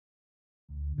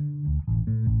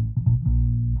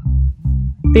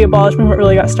the abolishment movement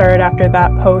really got started after that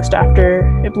post, after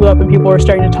it blew up and people were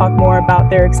starting to talk more about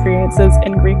their experiences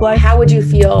in Greek life. How would you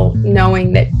feel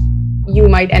knowing that you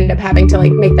might end up having to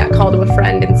make that call to a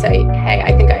friend and say, hey,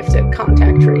 I think I have to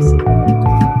contact Tracy?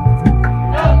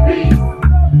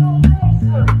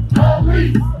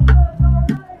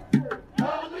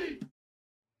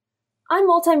 I'm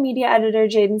multimedia editor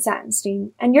Jaden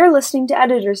Satinstein, and you're listening to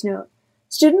Editor's Note,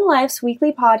 Student Life's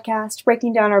weekly podcast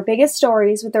breaking down our biggest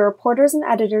stories with the reporters and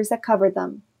editors that covered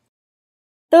them.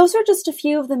 Those are just a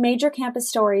few of the major campus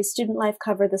stories Student Life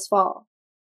covered this fall.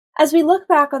 As we look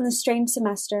back on this strange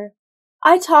semester,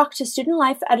 I talked to Student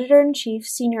Life Editor-in-Chief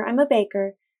Senior Emma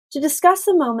Baker to discuss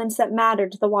the moments that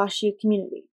mattered to the WashU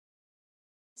community.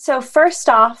 So first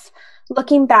off,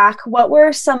 looking back, what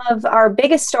were some of our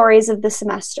biggest stories of the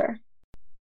semester?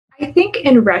 I think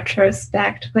in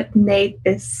retrospect, what made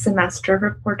this semester of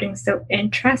reporting so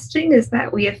interesting is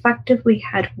that we effectively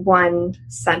had one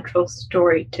central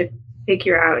story to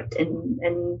figure out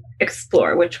and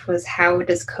explore, which was how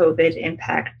does COVID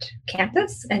impact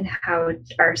campus and how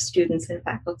are students and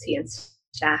faculty and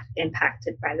staff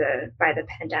impacted by the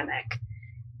pandemic.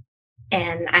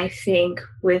 And I think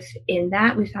within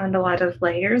that, we found a lot of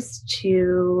layers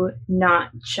to not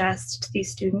just the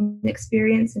student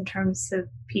experience in terms of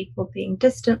people being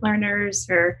distant learners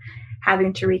or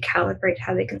having to recalibrate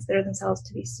how they consider themselves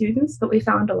to be students, but we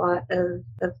found a lot of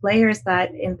layers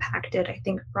that impacted, I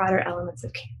think, broader elements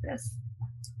of campus.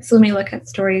 So when we look at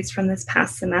stories from this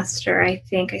past semester, I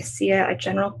think I see a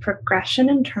general progression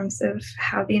in terms of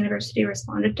how the university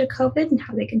responded to COVID and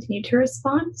how they continue to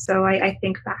respond. So I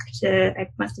think back to, I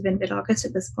must have been mid-August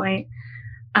at this point,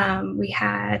 we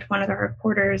had one of our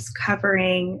reporters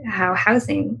covering how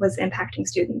housing was impacting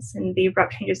students and the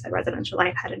abrupt changes that Residential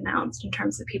Life had announced in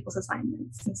terms of people's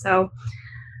assignments. And so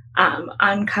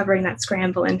uncovering that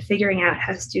scramble and figuring out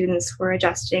how students were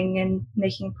adjusting and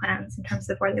making plans in terms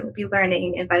of where they would be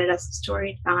learning invited us to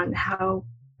story on how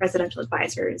residential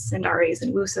advisors and RAs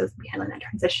and WUSOs would be handling that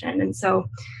transition. And so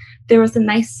there was a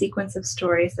nice sequence of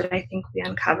stories that I think we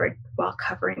uncovered while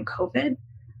covering COVID.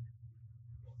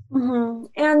 Mm-hmm.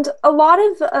 And a lot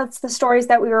of the stories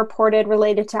that we reported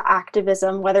related to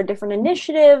activism, whether different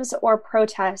initiatives or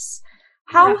protests.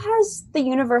 How has the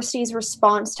university's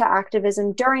response to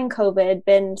activism during COVID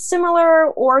been similar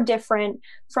or different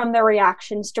from their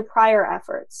reactions to prior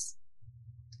efforts?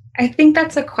 I think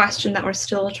that's a question that we're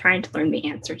still trying to learn the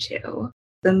answer to.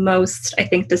 The most, I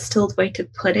think, distilled way to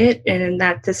put it, and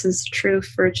that this is true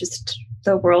for just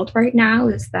the world right now,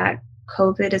 is that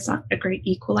COVID is not a great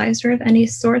equalizer of any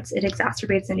sorts. It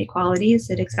exacerbates inequalities.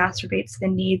 It exacerbates the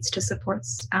needs to support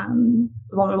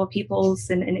vulnerable peoples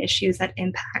and issues that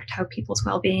impact how people's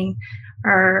well-being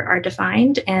are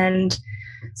defined. And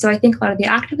so I think a lot of the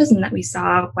activism that we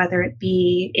saw, whether it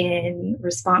be in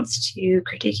response to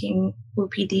critiquing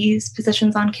WUPD's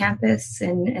positions on campus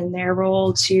and their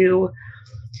role to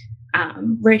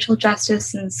racial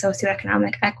justice and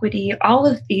socioeconomic equity, all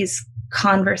of these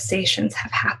conversations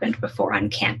have happened before on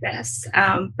campus,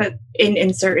 but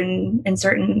in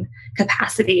certain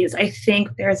capacities. I think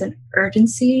there's an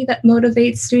urgency that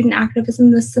motivates student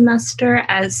activism this semester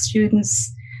as students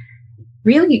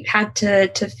really had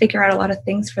to figure out a lot of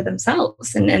things for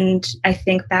themselves. And I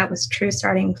think that was true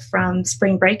starting from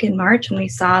spring break in March when we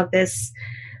saw this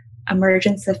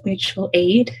emergence of mutual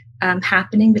aid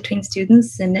happening between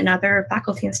students and other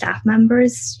faculty and staff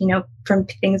members, from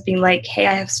things being like, hey,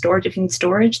 I have storage if you need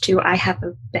storage, to I have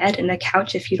a bed and a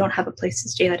couch if you don't have a place to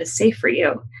stay that is safe for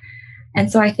you.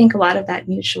 And so I think a lot of that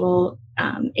mutual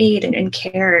aid and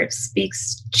care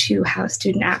speaks to how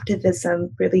student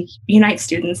activism really unites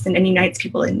students and unites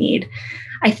people in need.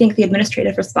 I think the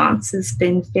administrative response has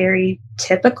been very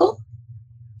typical.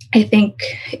 I think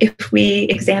if we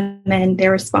examine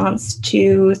their response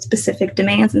to specific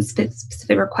demands and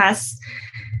specific requests,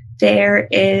 there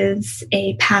is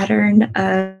a pattern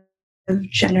of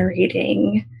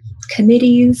generating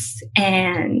committees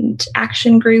and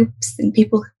action groups and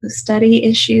people who study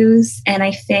issues. And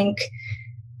I think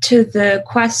to the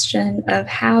question of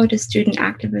how does student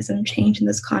activism change in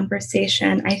this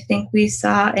conversation, I think we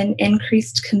saw an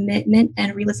increased commitment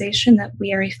and realization that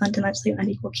we are a fundamentally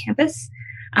unequal campus.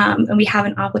 And we have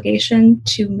an obligation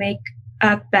to make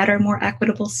a better, more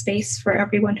equitable space for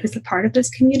everyone who's a part of this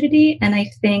community. And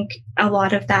I think a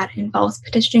lot of that involves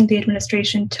petitioning the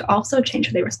administration to also change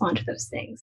how they respond to those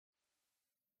things.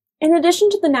 In addition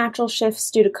to the natural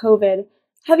shifts due to COVID,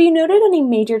 have you noted any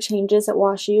major changes at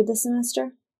WashU this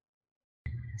semester?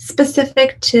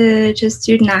 Specific to just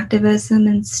student activism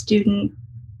and student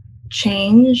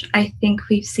change, I think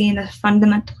we've seen a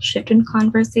fundamental shift in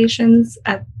conversations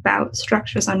about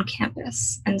structures on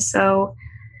campus. And so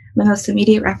my most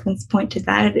immediate reference point to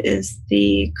that is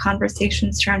the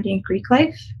conversation surrounding Greek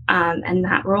life and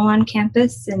that role on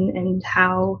campus, and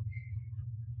how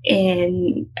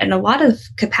in a lot of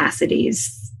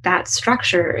capacities that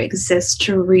structure exists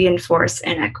to reinforce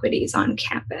inequities on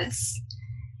campus.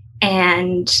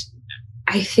 And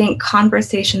I think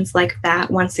conversations like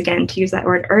that, once again, to use that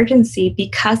word urgency,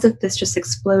 because of this just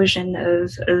explosion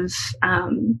of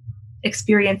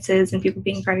experiences and people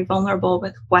being very vulnerable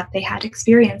with what they had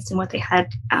experienced and what they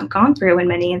had gone through in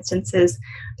many instances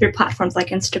through platforms like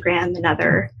Instagram and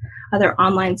other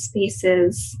online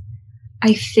spaces,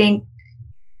 I think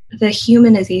the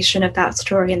humanization of that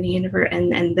story in the universe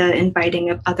and the inviting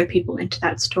of other people into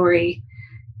that story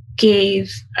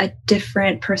gave a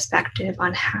different perspective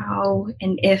on how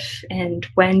and if and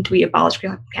when do we abolish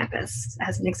Greek life on campus,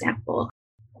 as an example.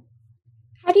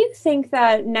 How do you think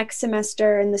that next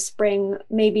semester in the spring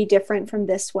may be different from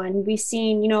this one? We've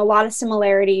seen, a lot of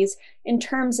similarities in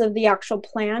terms of the actual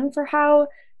plan for how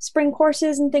spring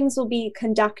courses and things will be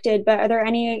conducted, but are there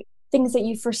any things that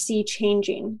you foresee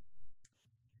changing?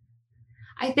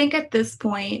 I think at this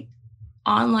point,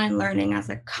 online learning as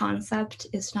a concept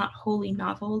is not wholly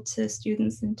novel to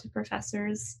students and to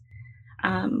professors.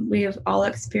 We have all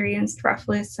experienced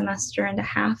roughly a semester and a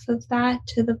half of that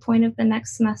to the point of the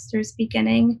next semester's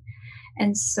beginning.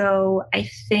 And so I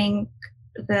think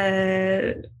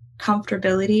the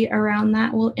comfortability around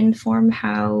that will inform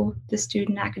how the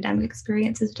student academic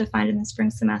experience is defined in the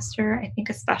spring semester. I think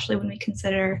especially when we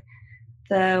consider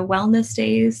the wellness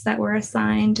days that were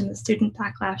assigned and the student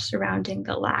backlash surrounding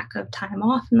the lack of time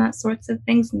off and that sorts of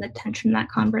things and the tension in that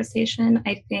conversation,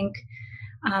 I think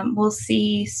we'll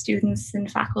see students and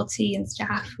faculty and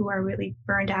staff who are really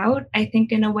burned out, I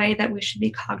think, in a way that we should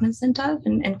be cognizant of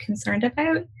and concerned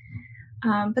about.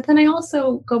 But then I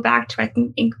also go back to, I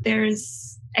think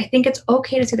it's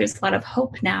okay to say there's a lot of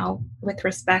hope now with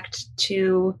respect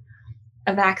to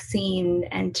a vaccine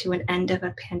and to an end of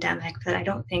a pandemic that I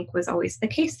don't think was always the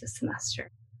case this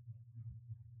semester.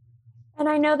 And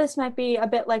I know this might be a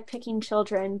bit like picking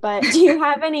children, but do you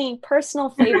have any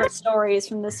personal favorite stories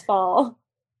from this fall?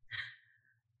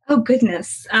 Oh,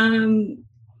 goodness.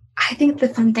 I think the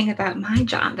fun thing about my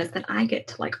job is that I get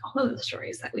to like all of the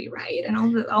stories that we write and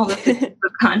all the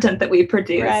content that we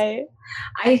produce. Right.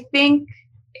 I think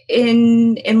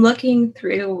in looking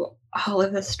through all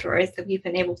of the stories that we've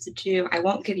been able to do, I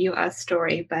won't give you a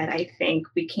story, but I think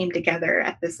we came together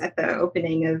at the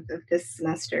opening of this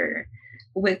semester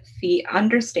with the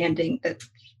understanding that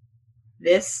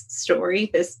this story,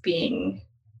 this being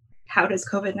how does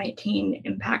COVID-19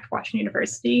 impact Washington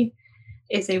University,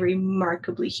 is a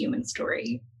remarkably human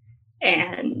story.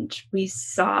 And we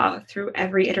saw through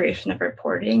every iteration of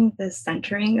reporting the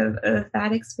centering of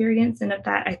that experience and of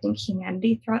that, I think,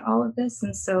 humanity throughout all of this.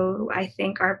 And so I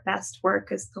think our best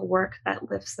work is the work that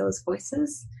lifts those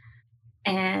voices.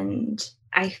 And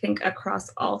I think across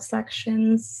all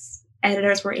sections,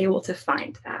 editors were able to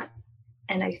find that.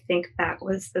 And I think that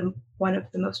was one of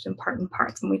the most important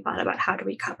parts when we thought about how do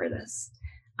we cover this.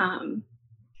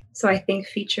 So I think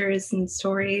features and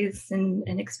stories and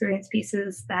experience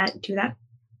pieces that do that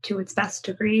to its best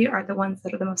degree are the ones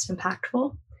that are the most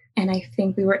impactful. And I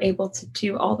think we were able to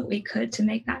do all that we could to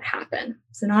make that happen.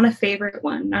 So not a favorite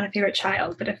one, not a favorite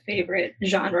child, but a favorite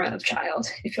genre of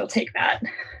child, if you'll take that.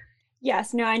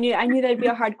 Yes, no, I knew that'd be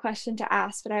a hard question to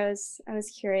ask, but I was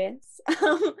curious.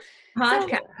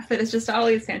 Podcast, so, it is just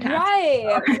always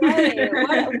fantastic.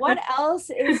 Right. What else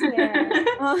is there?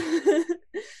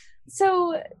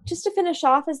 So just to finish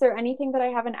off, is there anything that I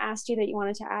haven't asked you that you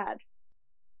wanted to add?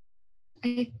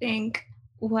 I think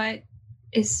what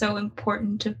is so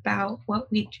important about what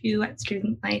we do at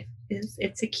Student Life is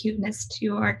its acuteness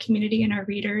to our community and our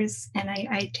readers. And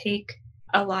I take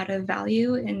a lot of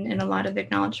value and a lot of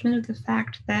acknowledgement of the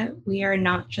fact that we are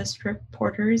not just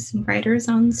reporters and writers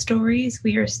on stories.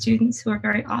 We are students who are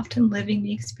very often living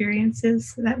the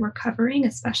experiences that we're covering,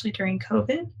 especially during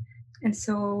COVID. And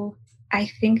so I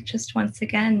think just once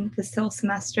again, this whole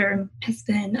semester has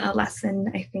been a lesson,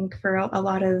 I think, for a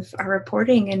lot of our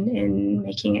reporting in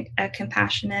making it a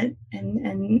compassionate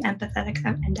and empathetic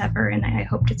endeavor. And I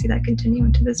hope to see that continue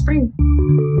into the spring.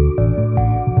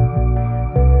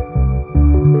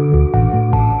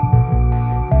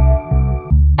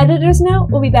 Editor's Note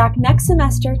will be back next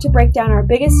semester to break down our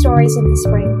biggest stories of the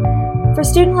spring. For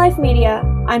Student Life Media,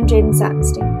 I'm Jaden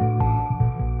Satinstein.